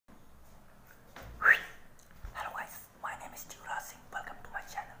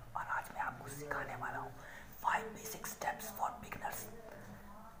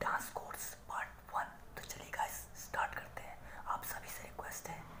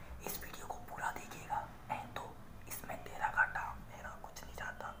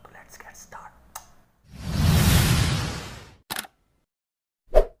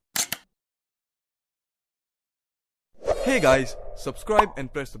Hey guys, subscribe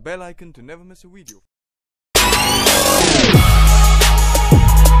and press the bell icon to never miss a video.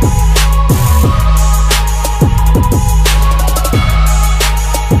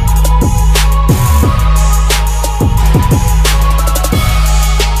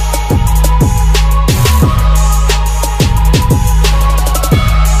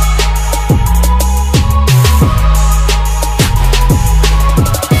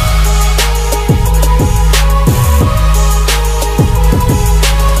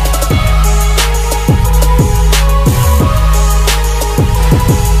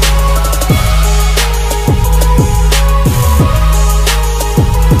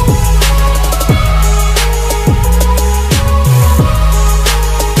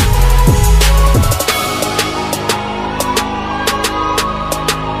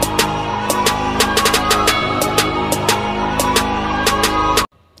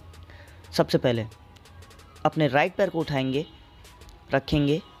 सबसे पहले अपने right पैर को उठाएंगे,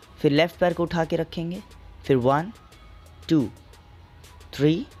 रखेंगे, फिर लेफ्ट पैर को उठा के रखेंगे, फिर 1 2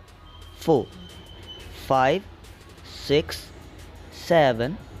 3 4 5 6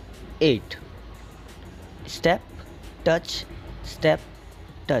 7 8 step touch step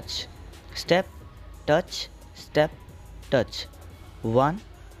touch step touch step touch 1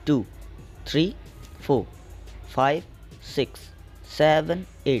 2 3 4 5 6 7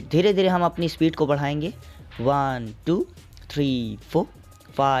 8। धीरे धीरे हम अपनी स्पीड को बढ़ाएंगे। 1 2 3 4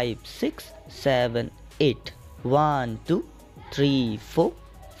 5 6 7 8 1 2 3 4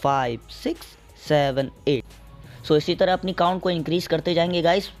 5 6 7 8। सो इसी तरह अपनी काउंट को इंक्रीज करते जाएंगे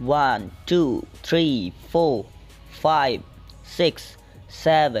गाइस। 1 2 3 4 5 6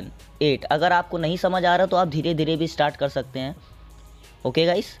 7 8। अगर आपको नहीं समझ आ रहा तो आप धीरे धीरे भी स्टार्ट कर सकते हैं। Okay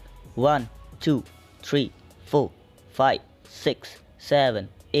guys, 1 2 3 4 5 6 7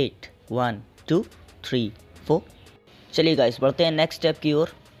 8 1 2 3 4। चलिए गाइस बढ़ते हैं नेक्स्ट स्टेप की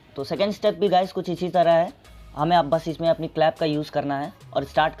ओर। तो सेकेंड स्टेप भी गाइस कुछ इसी तरह है। हमें अब बस इसमें अपनी क्लैप का यूज़ करना है और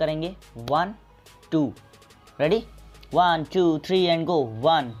स्टार्ट करेंगे 1 2। Ready, 1 2 3 and go.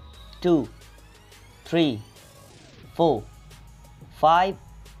 1 2 3 4 5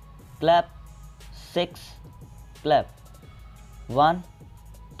 clap 6 clap 1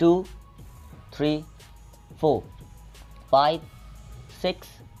 2 3 4 5 6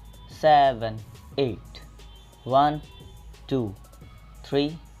 7 8 1 2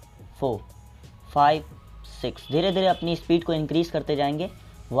 3 4 5 6। धीरे धीरे अपनी स्पीड को इंक्रीज करते जाएंगे।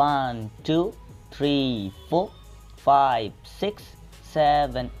 1 2 3 4 5 6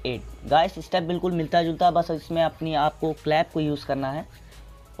 7 8। गाइस स्टेप बिल्कुल मिलता जुलता है, बस इसमें अपनी आपको क्लैप को यूज़ करना है।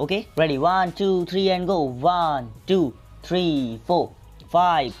 Okay ready, 1 2 3 and go. 1 2 3 4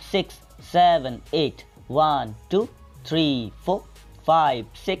 5 6 7 8 1 2 3 4 5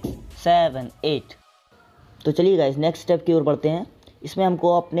 6 7 8। तो चलिए गाइस नेक्स्ट स्टेप की ओर बढ़ते हैं। इसमें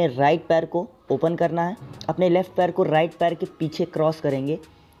हमको अपने राइट पैर को ओपन करना है, अपने लेफ़्ट पैर को राइट पैर के पीछे क्रॉस करेंगे,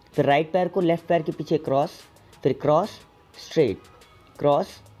 फिर राइट पैर को लेफ़्ट पैर के पीछे क्रॉस, फिर cross straight cross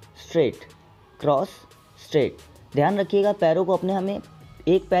straight cross straight. ध्यान रखिएगा पैरों को अपने हमें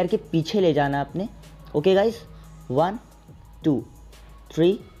एक पैर के पीछे ले जाना है अपने। Okay guys, 1 2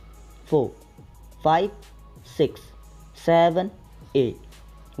 3 4 5 6 7 8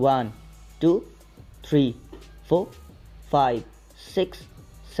 1 2 3 4 5 6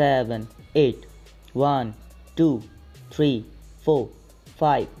 7 8 1 2 3 4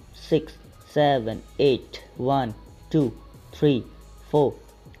 5 6 7 8 1 2 3 4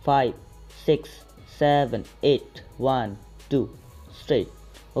 5 6 7 8 1 2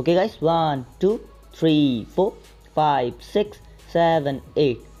 straight। Okay guys, 1 2 3 4 5 6 7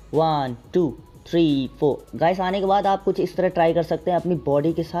 8 1 2 3 4। Guys आने के बाद आप कुछ इस तरह ट्राई कर सकते हैं अपनी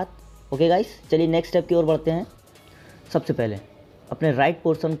बॉडी के साथ। ओके गाइस, चलिए नेक्स्ट स्टेप की ओर बढ़ते हैं। सबसे पहले अपने राइट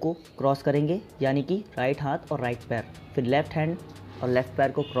पोर्शन को क्रॉस करेंगे, यानी कि राइट हाथ और राइट पैर, फिर लेफ्ट हैंड और लेफ्ट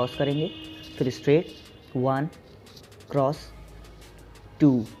पैर को क्रॉस करेंगे, फिर straight 1 cross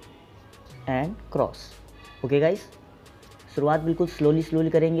 2 and cross. Okay guys, शुरुआत बिल्कुल स्लोली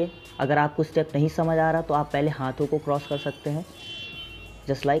करेंगे। अगर आपको स्टेप नहीं समझ आ रहा तो आप पहले हाथों को क्रॉस कर सकते हैं,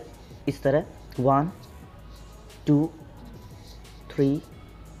 जस्ट लाइक इस तरह। 1 2 3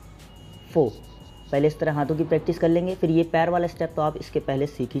 4। पहले इस तरह हाथों की प्रैक्टिस कर लेंगे। फिर ये पैर वाला स्टेप तो आप इसके पहले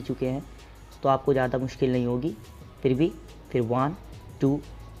सीख ही चुके हैं, तो आपको ज़्यादा मुश्किल नहीं होगी। फिर 1 2।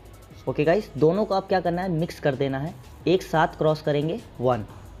 ओके गाइस, दोनों को आप क्या करना है, मिक्स कर देना है, एक साथ क्रॉस करेंगे। 1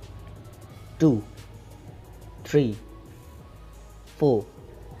 2 3 4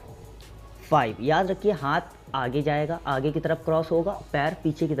 5। याद रखिए हाथ आगे जाएगा, आगे की तरफ क्रॉस होगा, पैर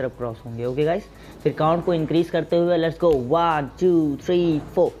पीछे की तरफ क्रॉस होंगे। ओके गाइस, फिर काउंट को इंक्रीज करते हुए लेट्स गो। 1 2 3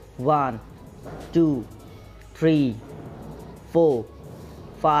 4 1 2 3 4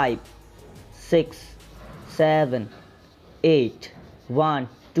 5 6 7 8 1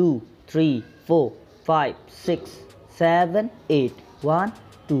 2 3 4 5 6 7 8 1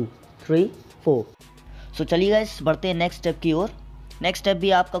 2 3 4। सो चलिए गाइस बढ़ते हैं नेक्स्ट स्टेप की ओर। नेक्स्ट स्टेप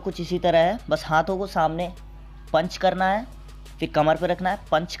भी आपका कुछ इसी तरह है, बस हाथों को सामने पंच करना है, फिर कमर पे रखना है,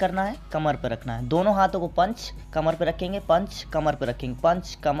 पंच करना है, कमर पे रखना है, दोनों हाथों को पंच कमर पे रखेंगे, पंच कमर पे रखेंगे,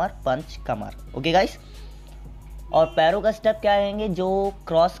 पंच कमर पंच कमर। ओके गाइस, और पैरों का स्टेप क्या आएंगे, जो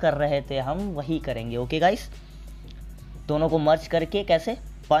क्रॉस कर रहे थे हम वही करेंगे। ओके गाइस, दोनों को मर्ज करके कैसे,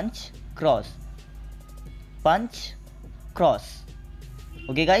 पंच क्रॉस पंच क्रॉस।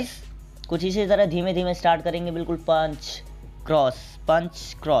 ओके गाइस, कुछ इसी तरह धीमे धीमे स्टार्ट करेंगे, बिल्कुल पंच क्रॉस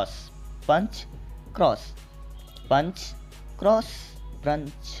पंच क्रॉस पंच क्रॉस पंच क्रॉस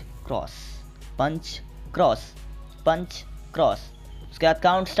पंच क्रॉस पंच क्रॉस पंच क्रॉस। उसके बाद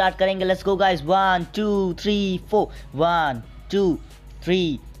काउंट स्टार्ट करेंगे। Let's go guys, 1 2 3 4 1 2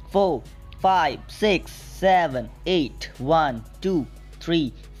 3 4 5 6 7 8 1 2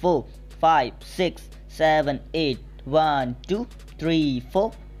 3 4 5 6 7 8 1 2 3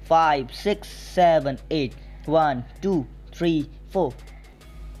 4 5 6 7 8 1 2 3 4।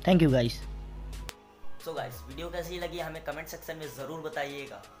 Thank you guys. So guys, video कैसी लगी हमें कमेंट सेक्शन में ज़रूर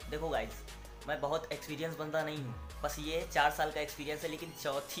बताइएगा। देखो गाइस, मैं बहुत एक्सपीरियंस बंदा नहीं हूँ, बस ये 4 साल का एक्सपीरियंस है, लेकिन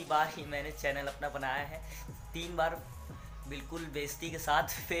चौथी बार ही मैंने चैनल अपना बनाया है। 3 बार बिल्कुल बेइज्जती के साथ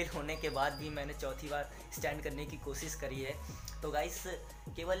फेल होने के बाद भी मैंने चौथी बार स्टैंड करने की कोशिश करी है। तो गाइस,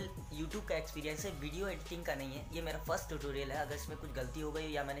 केवल YouTube का एक्सपीरियंस है, वीडियो एडिटिंग का नहीं है। ये मेरा फर्स्ट ट्यूटोरियल है। अगर इसमें कुछ गलती हो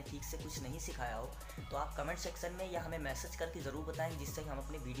गई या मैंने ठीक से कुछ नहीं सिखाया हो तो आप कमेंट सेक्शन में या हमें मैसेज करके ज़रूर बताएं, जिससे हम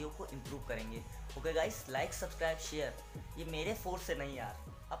अपने वीडियो को इम्प्रूव करेंगे। Okay guys, like subscribe share, ये मेरे फोर्स से नहीं यार,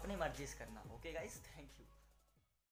 अपनी मर्जी से करना। Okay guys, thank you.